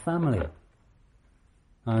as our family.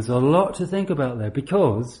 There's a lot to think about there,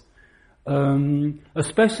 because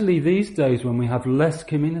especially these days when we have less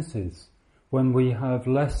communities, when we have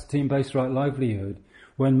less team-based right livelihood,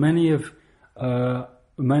 when many of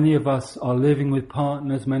us are living with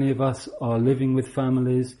partners, many of us are living with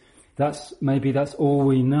families, that's all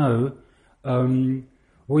we know.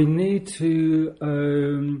 We need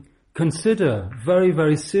to consider very,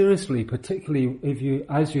 very seriously, particularly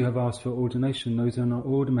as you have asked for ordination, those who are not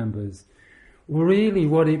order members, really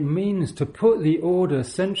what it means to put the order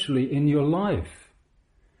centrally in your life.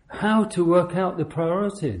 How to work out the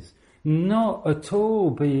priorities. Not at all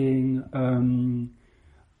being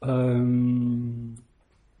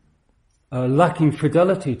lacking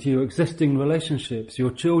fidelity to your existing relationships,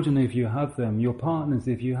 your children if you have them, your partners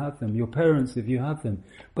if you have them, your parents if you have them,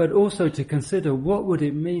 but also to consider what would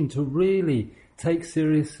it mean to really take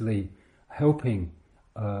seriously helping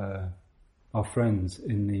our friends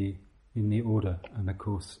in the order, and of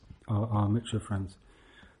course our Mitra friends.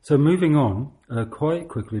 So moving on quite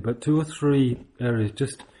quickly, but 2 or 3 areas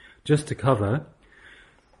just to cover.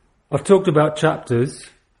 I've talked about chapters.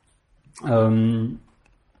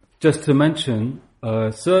 Just to mention,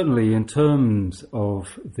 certainly in terms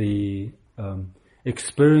of the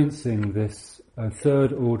experiencing this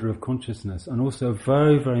third order of consciousness, and also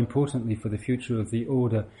very, very importantly for the future of the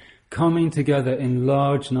order, coming together in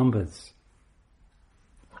large numbers.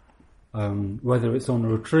 Whether it's on a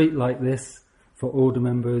retreat like this for order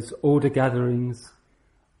members, order gatherings,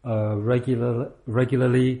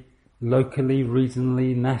 regularly, locally,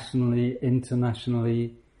 regionally, nationally,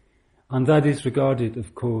 internationally, and that is regarded,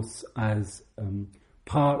 of course, as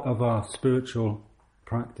part of our spiritual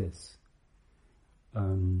practice.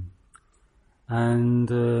 And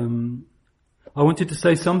I wanted to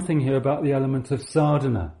say something here about the element of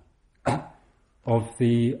sadhana, of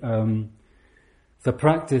the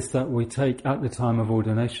practice that we take at the time of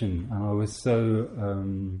ordination. And I was so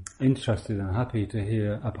interested and happy to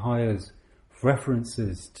hear Abhaya's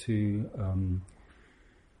references to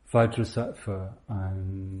Vajrasattva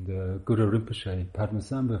and Guru Rinpoche,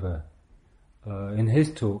 Padmasambhava, in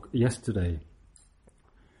his talk yesterday.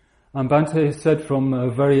 And Bhante said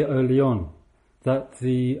from very early on that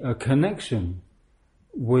the connection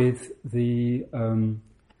with the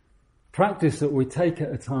practice that we take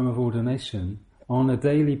at a time of ordination on a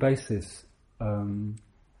daily basis,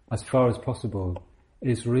 as far as possible,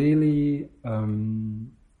 is really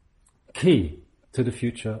key to the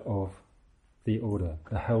future of the order,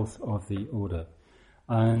 the health of the order.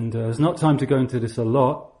 And there's not time to go into this a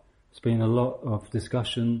lot. There's been a lot of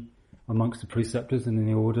discussion amongst the preceptors and in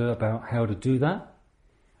the order about how to do that.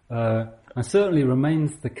 And certainly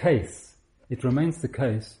remains the case, it remains the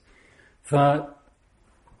case that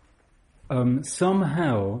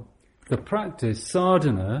somehow the practice,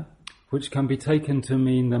 sadhana, which can be taken to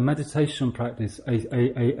mean the meditation practice,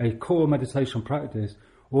 a core meditation practice,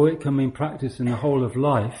 or it can mean practice in the whole of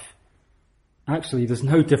life. Actually, there's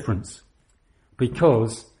no difference,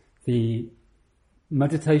 because the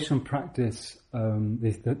meditation practice,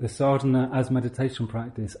 the sadhana as meditation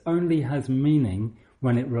practice, only has meaning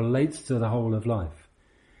when it relates to the whole of life.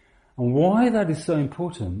 And why that is so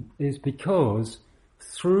important is because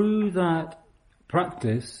through that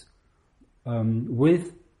practice,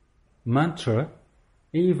 with mantra,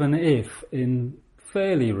 even if in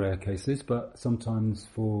fairly rare cases, but sometimes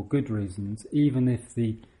for good reasons, even if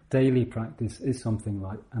the daily practice is something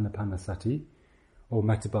like Anapanasati or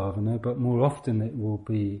Metabhavana, but more often it will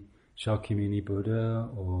be Shakyamuni Buddha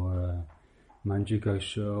or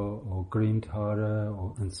Manjughosha or Green Tara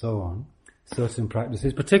and so on. Certain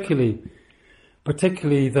practices, particularly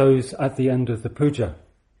those at the end of the puja,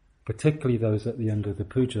 that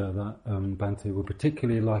Bhante would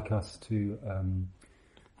particularly like us to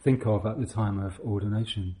think of at the time of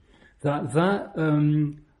ordination. That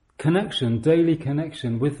connection, daily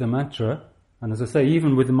connection with the mantra, and as I say,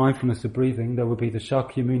 even with the mindfulness of breathing, there will be the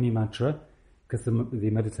Shakyamuni mantra, because the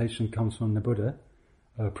meditation comes from the Buddha,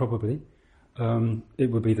 probably.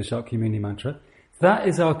 It would be the Shakyamuni mantra. That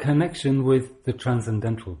is our connection with the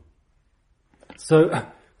transcendental. So,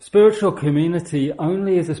 spiritual community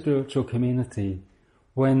only is a spiritual community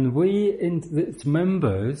when we, its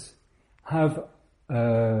members, have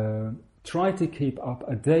tried to keep up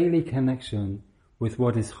a daily connection with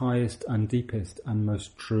what is highest and deepest and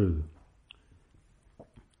most true.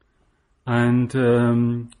 And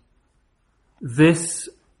this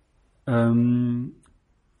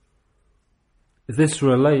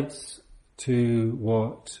relates to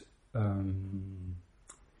what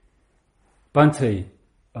Bhante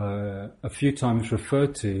a few times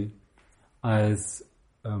referred to as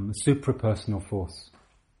suprapersonal force.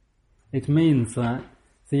 It means that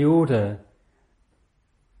the order,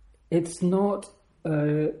 it's not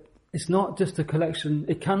just a collection,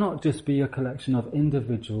 it cannot just be a collection of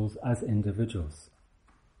individuals as individuals.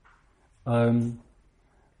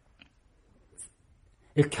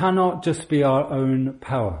 It cannot just be our own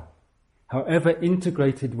power. However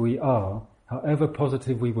integrated we are, however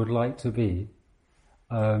positive we would like to be,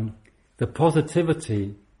 the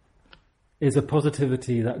positivity is a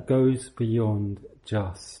positivity that goes beyond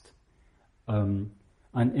just an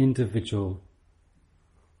individual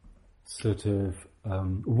sort of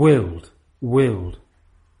willed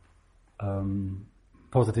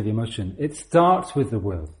positive emotion. It starts with the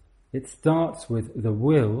will. It starts with the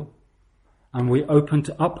will and we open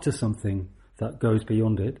up to something that goes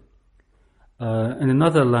beyond it. In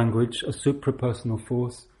another language, a suprapersonal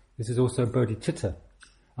force, this is also bodhicitta.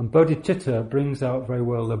 And bodhicitta brings out very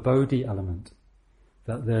well the bodhi element,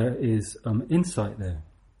 that there is insight there.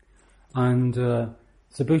 And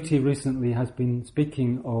Subhuti recently has been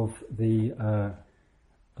speaking of the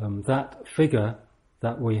that figure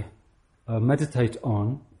that we meditate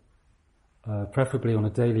on, preferably on a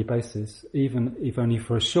daily basis, even if only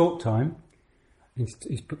for a short time. He's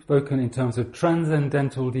spoken in terms of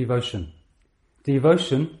transcendental devotion.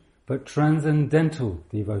 Devotion, but transcendental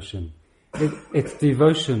devotion. It's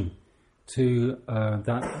devotion to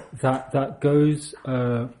that goes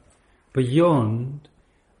beyond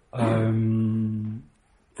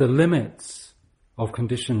the limits of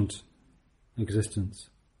conditioned existence.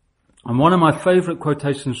 And one of my favourite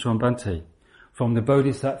quotations from Bhante, from the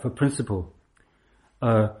Bodhisattva principle,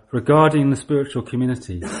 regarding the spiritual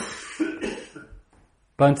community,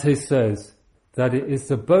 Bhante says that it is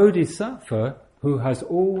the Bodhisattva who has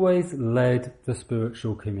always led the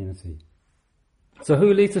spiritual community. So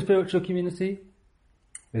who leads the spiritual community?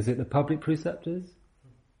 Is it the public preceptors?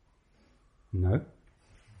 No.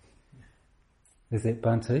 Is it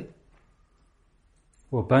Bhante?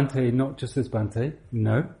 Well, Bhante, not just as Bhante.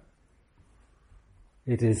 No.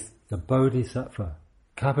 It is the Bodhisattva,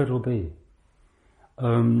 capital B.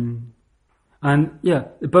 And yeah,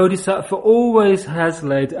 the Bodhisattva always has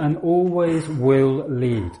led and always will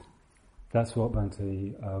lead. That's what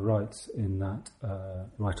Bhante writes in that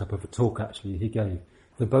write-up of a talk actually he gave.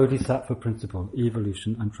 The Bodhisattva principle,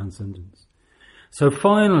 evolution and transcendence. So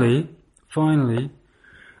finally, Bhante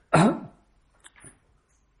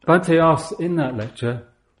asks in that lecture,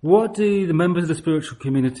 what do the members of the spiritual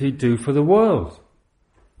community do for the world?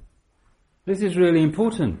 This is really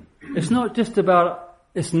important. It's not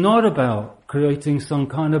about creating some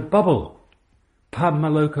kind of bubble,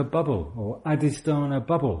 Padmaloka bubble, or Adhisthana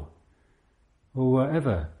bubble, or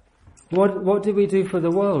whatever. What do we do for the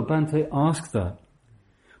world? Bhante asks that.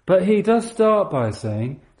 But he does start by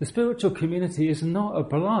saying the spiritual community is not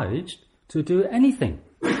obliged to do anything.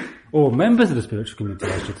 Or members of the spiritual community,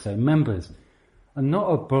 I should say, members, are not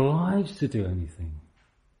obliged to do anything.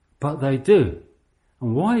 But they do.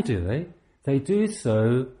 And why do they? They do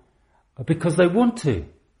so because they want to.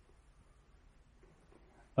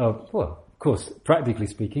 Well, of course, practically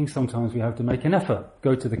speaking, sometimes we have to make an effort.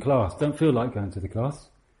 Go to the class, don't feel like going to the class.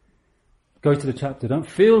 Go to the chapter, don't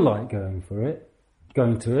feel like going to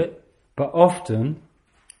it. But often,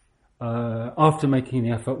 after making the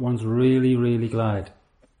effort, one's really, really glad.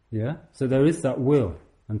 Yeah? So there is that will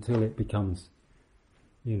until it becomes,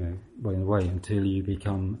 well, in a way, until you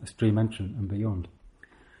become a stream entrant and beyond.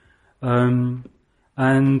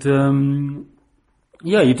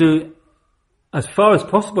 You do as far as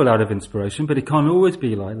possible out of inspiration, but it can't always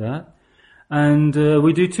be like that. And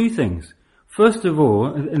we do two things. First of all,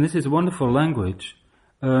 and this is wonderful language,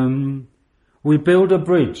 we build a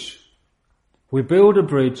bridge. We build a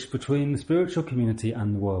bridge between the spiritual community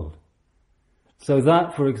and the world. So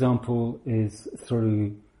that, for example, is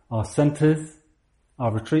through our centres,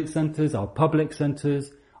 our retreat centres, our public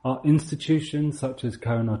centres, our institutions such as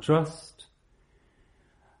Karuna Trust,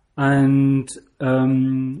 and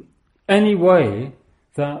any way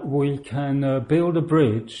that we can build a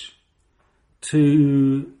bridge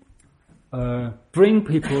to bring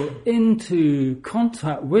people into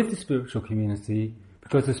contact with the spiritual community,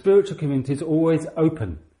 because the spiritual community is always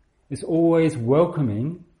open. It's always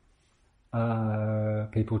welcoming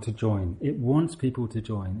people to join. It wants people to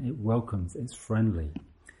join. It welcomes. It's friendly.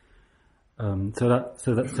 So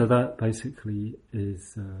that basically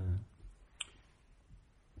is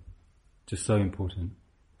just so important.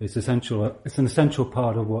 It's essential. It's an essential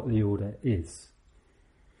part of what the order is.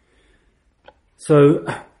 So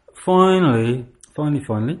finally,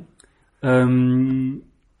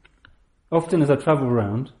 often as I travel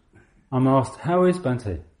around, I'm asked, "How is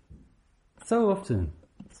Bhante?" So often,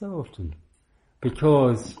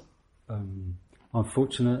 because I'm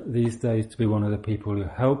fortunate these days to be one of the people who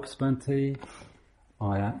helps Bhante.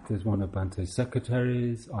 I act as one of Bhante's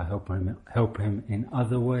secretaries. I help him in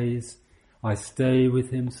other ways. I stay with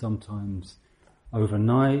him sometimes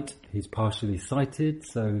overnight. He's partially sighted,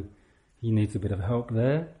 so he needs a bit of help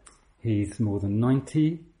there. He's more than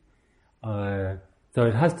 90. So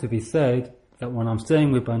it has to be said that when I'm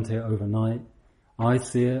staying with Bhante overnight, I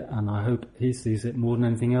see it, and I hope he sees it more than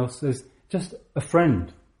anything else, as just a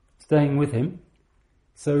friend staying with him.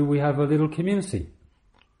 So we have a little community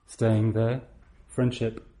staying there,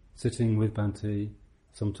 friendship, sitting with Bhante,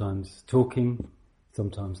 sometimes talking,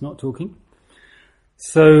 sometimes not talking.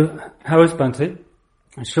 So, how is Bhante?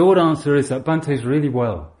 The short answer is that Bante's really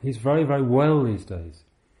well. He's very, very well these days.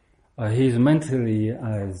 He's mentally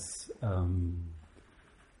as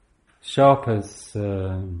sharp as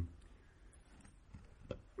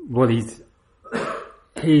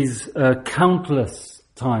he's countless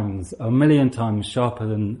times, a million times sharper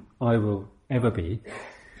than I will ever be,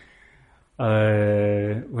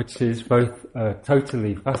 which is both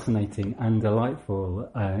totally fascinating and delightful,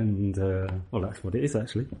 and well, that's what it is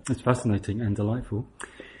actually. It's fascinating and delightful.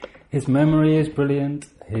 His memory is brilliant.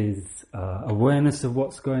 His awareness of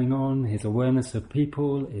what's going on, his awareness of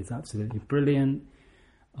people is absolutely brilliant.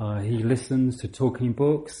 He listens to talking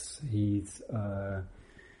books. He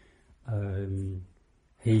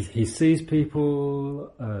sees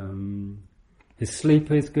people. His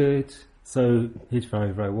sleep is good. So he's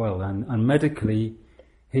very, very well. And medically,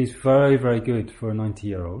 he's very, very good for a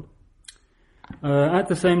 90-year-old. At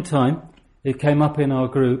the same time, it came up in our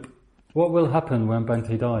group, what will happen when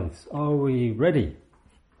Bante dies? Are we ready?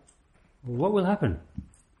 What will happen?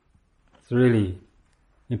 It's a really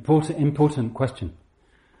important question.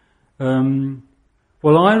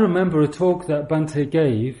 Well, I remember a talk that Bante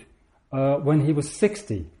gave when he was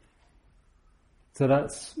 60. So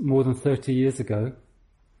that's more than 30 years ago.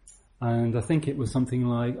 And I think it was something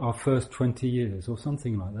like our first 20 years or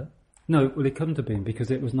something like that. No, well, it couldn't have been because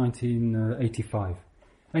it was 1985.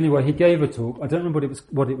 Anyway, he gave a talk. I don't remember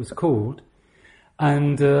what it was called.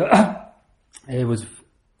 And it was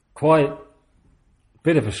quite a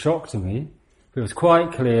bit of a shock to me. It was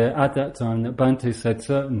quite clear at that time that Bante said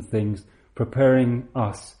certain things preparing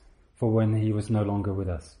us for when he was no longer with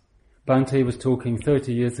us. Bante was talking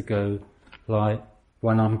 30 years ago like,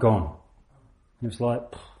 when I'm gone. It was like,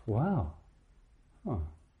 wow. Oh.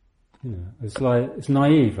 You know, it's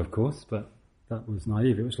naive, of course, but that was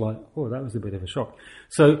naive. It was like, oh, that was a bit of a shock.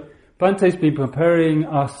 So Bante's been preparing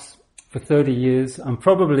us for 30 years, and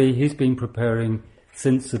probably he's been preparing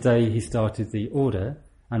since the day he started the order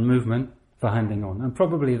and movement for handing on. And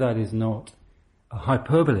probably that is not a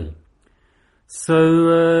hyperbole.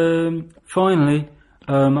 So finally,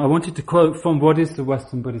 I wanted to quote from what is the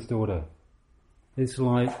Western Buddhist order. It's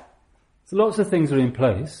like, so lots of things are in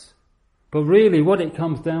place, but really what it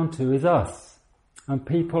comes down to is us and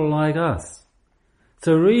people like us.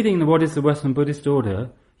 So reading what is the Western Buddhist order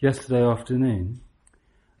yesterday afternoon,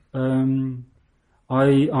 I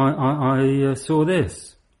saw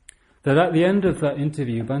this, that at the end of that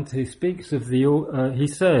interview, Bante speaks of he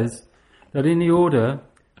says that in the order,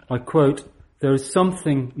 I quote, there is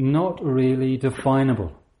something not really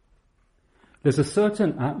definable. There's a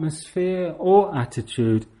certain atmosphere or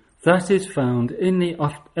attitude that is found in the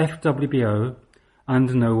FWBO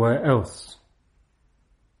and nowhere else.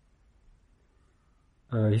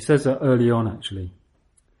 He says that early on, actually.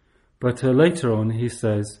 But later on, he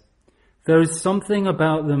says, there is something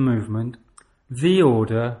about the movement, the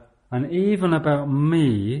order, and even about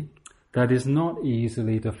me that is not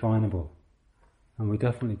easily definable. And we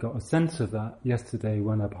definitely got a sense of that yesterday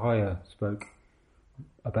when Abhaya spoke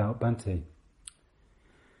about Bante.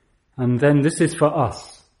 And then this is for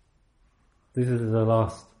us. This is the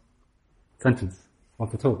last sentence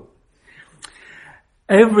of the talk.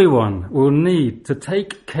 Everyone will need to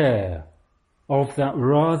take care of that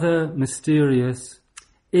rather mysterious,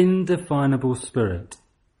 indefinable spirit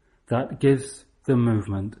that gives the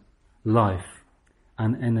movement life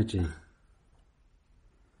and energy.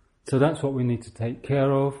 So that's what we need to take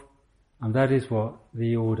care of, and that is what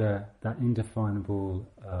the order, that indefinable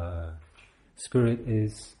spirit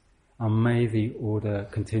is. And may the order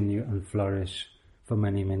continue and flourish for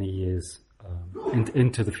many, many years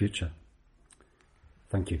into the future.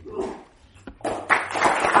 Thank you.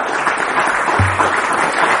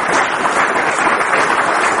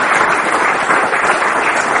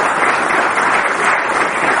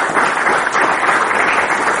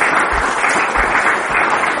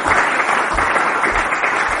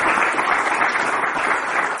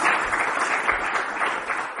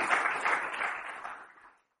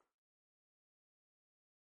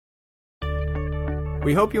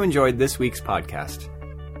 We hope you enjoyed this week's podcast.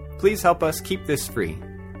 Please help us keep this free.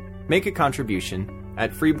 Make a contribution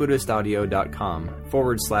at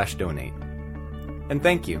freebuddhistaudio.com/donate. And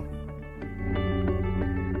thank you